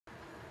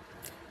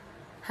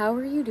How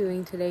are you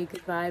doing today,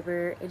 good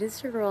viber? It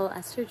is your girl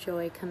Esther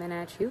Joy coming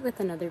at you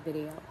with another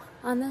video.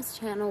 On this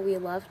channel we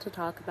love to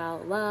talk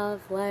about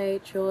love,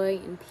 light, joy,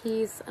 and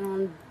peace, and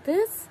on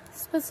this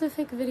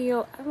specific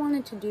video I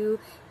wanted to do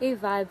a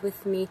vibe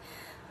with me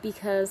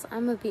because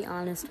I'm gonna be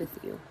honest with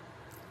you.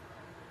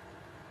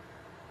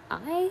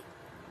 I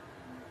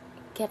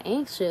get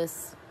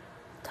anxious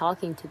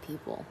talking to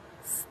people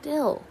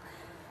still,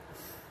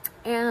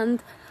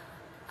 and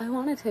I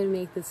wanted to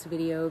make this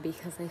video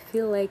because I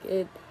feel like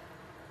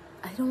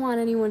I don't want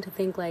anyone to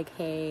think like,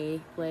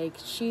 hey, like,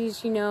 she's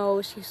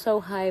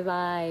so high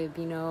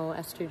vibe,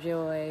 Esther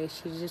Joy.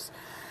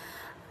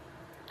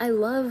 I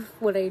love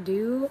what I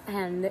do,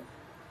 and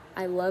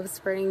I love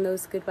spreading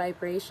those good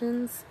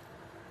vibrations,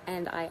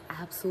 and I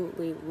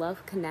absolutely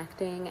love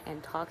connecting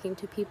and talking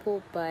to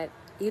people, but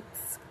it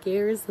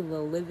scares the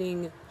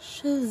living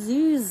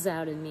shazooz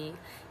out of me.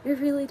 It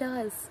really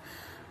does.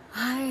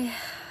 I've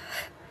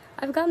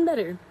gotten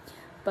better.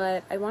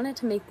 But I wanted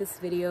to make this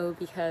video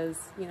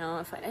because,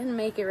 if I didn't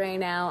make it right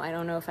now, I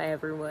don't know if I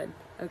ever would,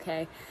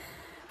 okay?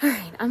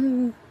 Alright,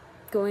 I'm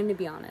going to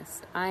be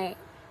honest. I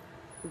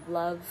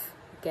love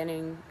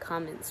getting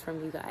comments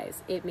from you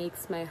guys. It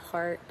makes my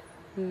heart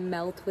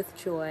melt with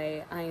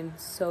joy. I am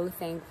so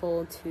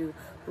thankful to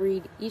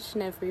read each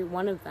and every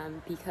one of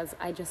them because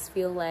I just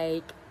feel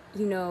like,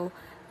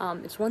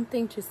 it's one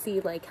thing to see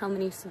like how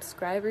many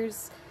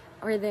subscribers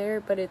are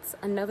there, but it's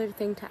another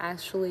thing to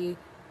actually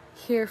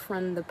hear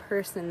from the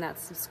person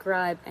that's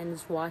subscribed and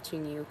is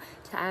watching you,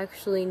 to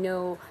actually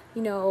know,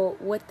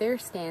 what their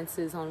stance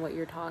is on what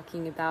you're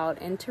talking about,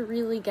 and to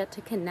really get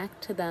to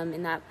connect to them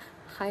in that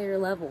higher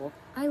level.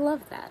 I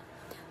love that.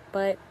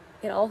 But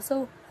it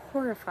also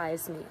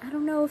horrifies me. I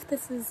don't know if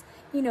this is,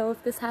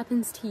 if this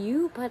happens to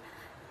you, but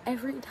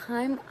every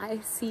time I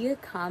see a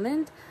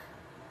comment,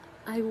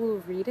 I will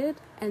read it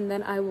and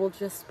then I will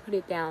just put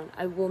it down.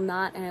 I will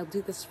not, and I'll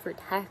do this for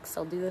text,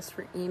 I'll do this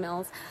for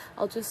emails,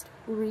 I'll just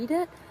read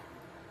it,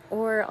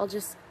 or I'll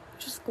just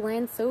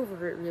glance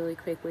over it really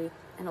quickly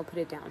and I'll put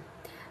it down.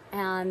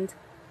 And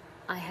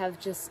I have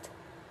just,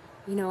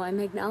 I'm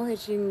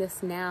acknowledging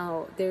this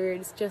now.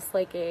 There's just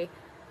like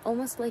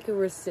almost like a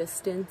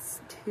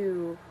resistance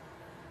to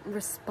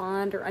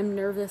respond, or I'm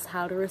nervous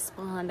how to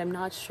respond. I'm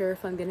not sure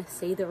if I'm gonna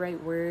say the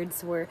right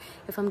words, or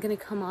if I'm gonna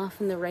come off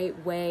in the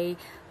right way,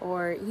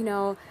 or,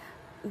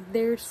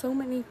 there's so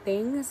many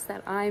things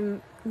that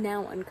I'm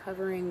now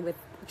uncovering with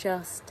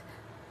just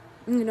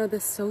the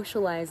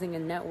socializing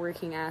and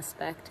networking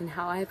aspect, and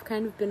how I've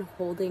kind of been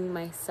holding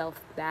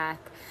myself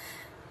back,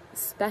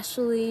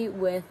 especially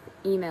with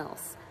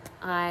emails.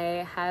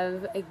 I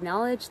have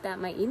acknowledged that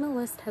my email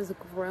list has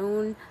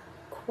grown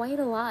quite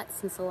a lot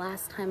since the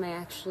last time I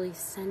actually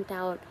sent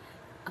out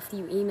a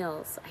few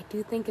emails. I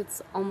do think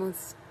it's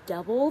almost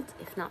doubled,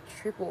 if not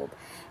tripled,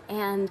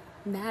 and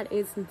that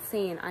is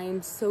insane. I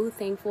am so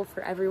thankful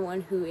for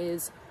everyone who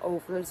is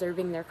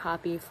reserving their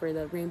copy for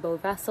the Rainbow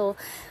Vessel.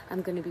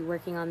 I'm going to be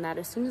working on that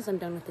as soon as I'm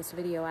done with this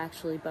video,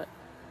 actually, but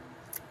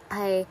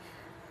I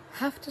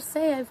have to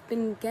say I've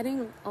been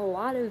getting a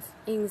lot of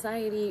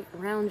anxiety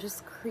around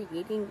just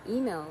creating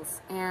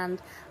emails,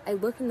 and I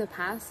look in the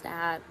past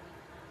at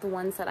the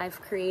ones that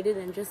I've created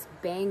and just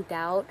banged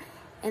out,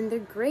 and they're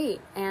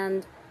great,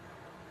 and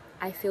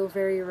I feel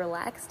very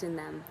relaxed in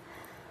them.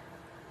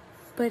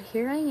 But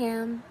here I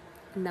am,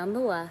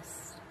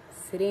 nonetheless,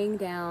 sitting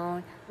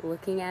down,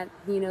 looking at,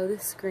 the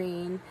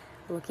screen,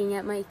 looking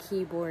at my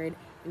keyboard,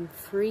 and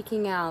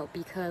freaking out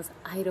because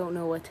I don't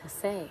know what to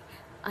say.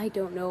 I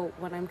don't know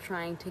what I'm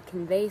trying to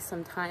convey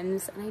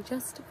sometimes, and I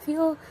just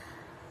feel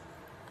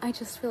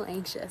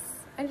anxious.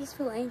 I just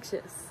feel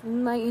anxious.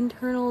 My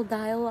internal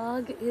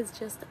dialogue is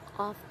just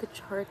off the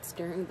charts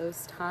during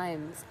those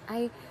times.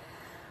 I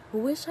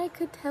wish I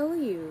could tell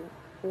you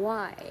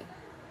why,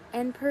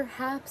 and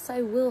perhaps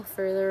I will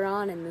further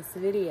on in this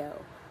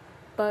video,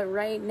 but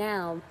right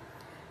now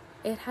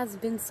it has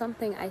been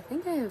something I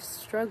think I have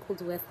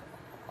struggled with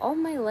all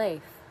my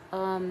life.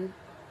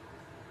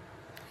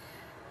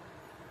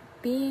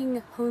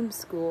 Being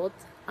homeschooled,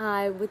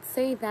 I would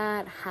say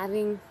that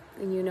having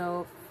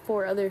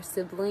 4 other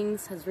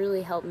siblings has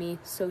really helped me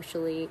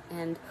socially,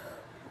 and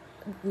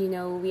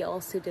we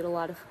also did a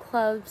lot of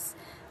clubs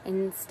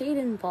and stayed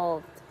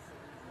involved.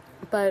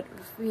 But,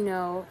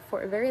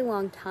 for a very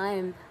long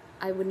time,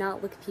 I would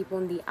not look people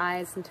in the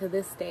eyes, and to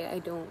this day, I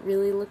don't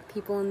really look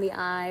people in the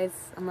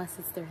eyes, unless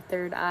it's their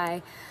third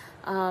eye.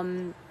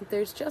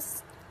 There's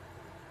just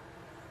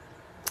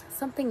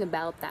something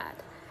about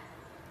that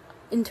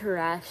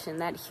interaction,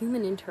 that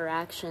human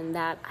interaction,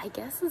 that I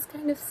guess is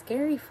kind of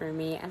scary for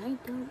me, and I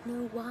don't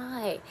know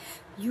why.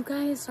 You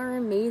guys are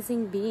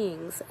amazing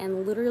beings,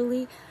 and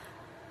literally,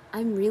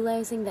 I'm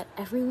realizing that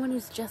everyone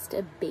is just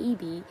a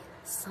baby.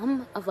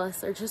 Some of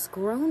us are just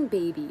grown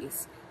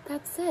babies.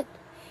 That's it.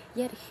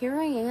 Yet here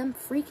I am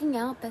freaking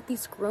out that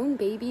these grown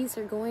babies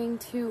are going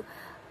to,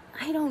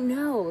 I don't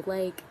know,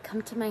 like,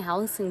 come to my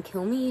house and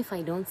kill me if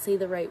I don't say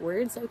the right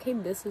words. Okay,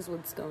 this is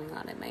what's going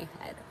on in my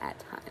head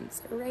at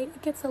times, right?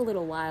 It gets a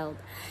little wild,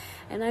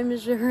 and I'm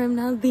sure I'm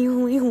not the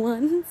only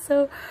one,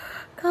 so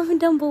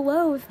Comment down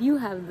below if you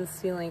have this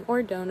feeling,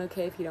 or don't,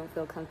 okay? If you don't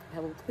feel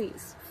comfortable,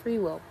 please, free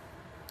will.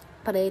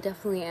 But I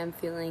definitely am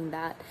feeling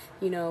that,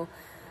 you know,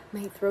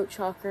 my throat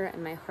chakra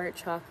and my heart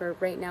chakra,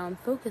 right now I'm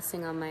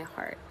focusing on my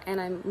heart,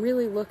 and I'm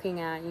really looking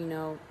at, you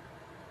know,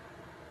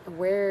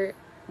 where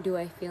do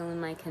I feel in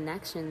my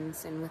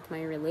connections and with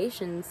my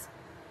relations?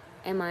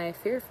 Am I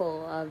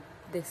fearful of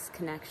this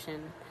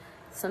connection?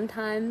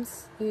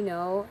 Sometimes, you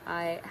know,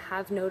 I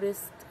have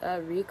noticed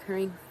a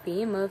recurring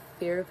theme of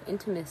fear of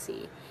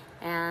intimacy,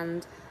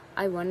 and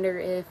I wonder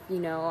if, you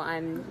know,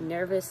 I'm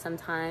nervous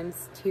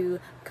sometimes to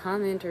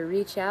comment or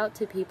reach out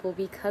to people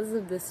because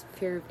of this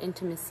fear of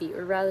intimacy,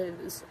 or rather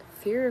this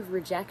fear of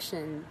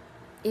rejection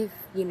if,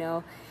 you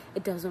know,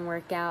 it doesn't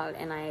work out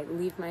and I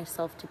leave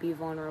myself to be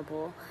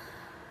vulnerable.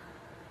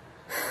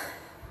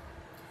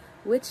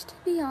 Which, to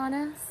be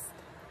honest,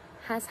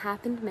 has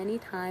happened many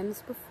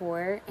times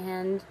before,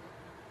 and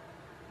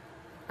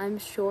I'm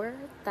sure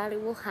that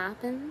it will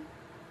happen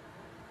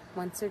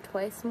once or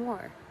twice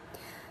more.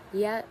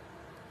 Yet,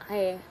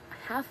 I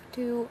have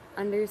to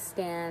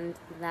understand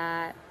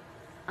that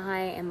I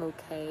am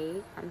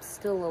okay, I'm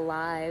still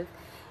alive,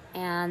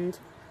 and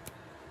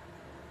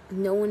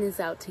no one is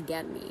out to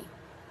get me.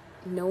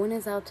 No one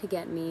is out to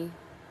get me.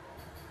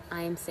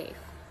 I am safe.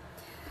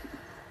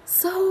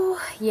 So,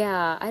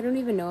 yeah, I don't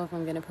even know if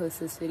I'm gonna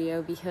post this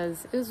video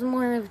because it was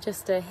more of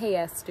just a, hey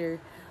Esther,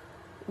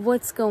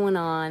 what's going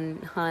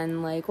on,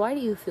 hun? Like, why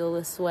do you feel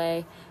this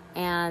way?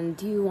 And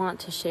do you want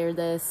to share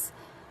this?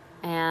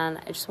 And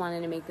I just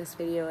wanted to make this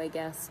video, I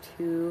guess,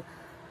 to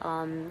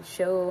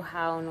show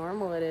how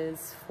normal it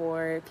is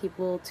for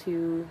people to,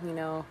 you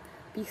know,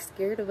 be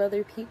scared of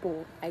other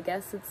people. I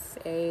guess it's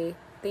a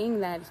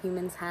thing that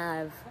humans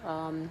have.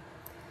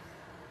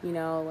 You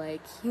know,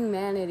 like,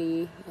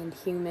 humanity and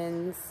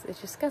humans, it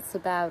just gets a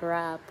bad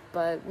rap,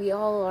 but we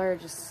all are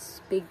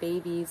just big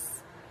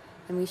babies,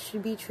 and we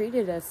should be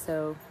treated as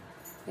so,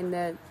 in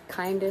the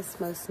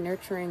kindest, most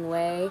nurturing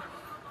way,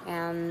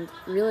 and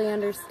really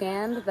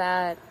understand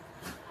that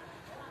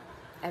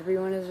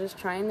everyone is just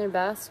trying their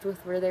best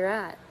with where they're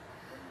at.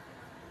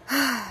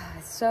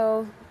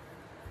 So,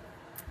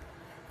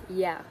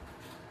 yeah.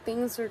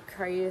 Things are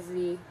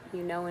crazy,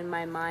 you know, in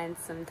my mind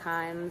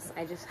sometimes.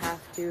 I just have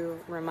to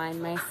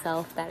remind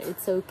myself that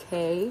it's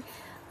okay,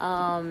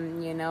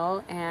 you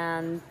know,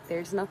 and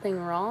there's nothing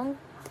wrong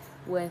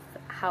with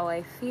how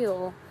I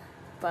feel,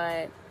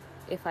 but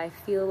if I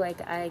feel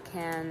like I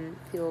can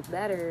feel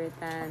better,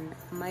 then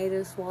might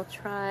as well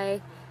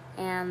try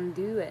and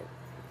do it,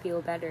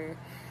 feel better.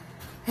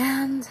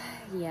 And,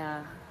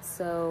 yeah,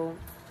 so,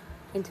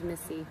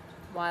 intimacy,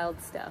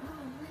 wild stuff.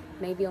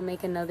 Maybe I'll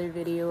make another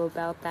video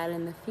about that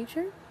in the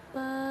future,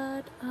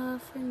 but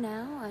for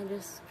now, I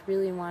just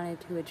really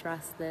wanted to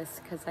address this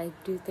because I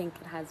do think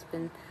it has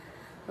been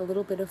a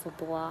little bit of a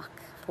block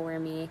for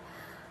me,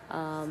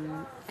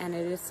 and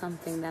it is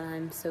something that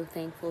I'm so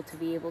thankful to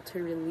be able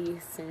to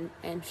release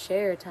and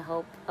share to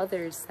help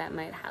others that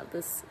might have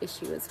this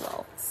issue as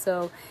well.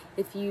 So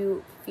if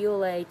you feel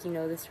like, you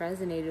know, this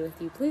resonated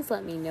with you, please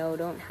let me know.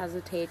 Don't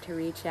hesitate to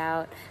reach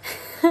out.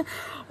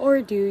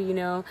 Or do, you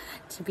know,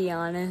 to be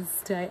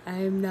honest,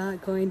 I'm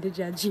not going to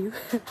judge you.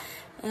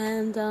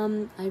 And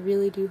I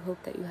really do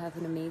hope that you have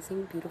an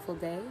amazing, beautiful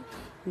day.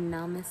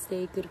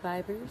 Namaste, good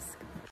vibers.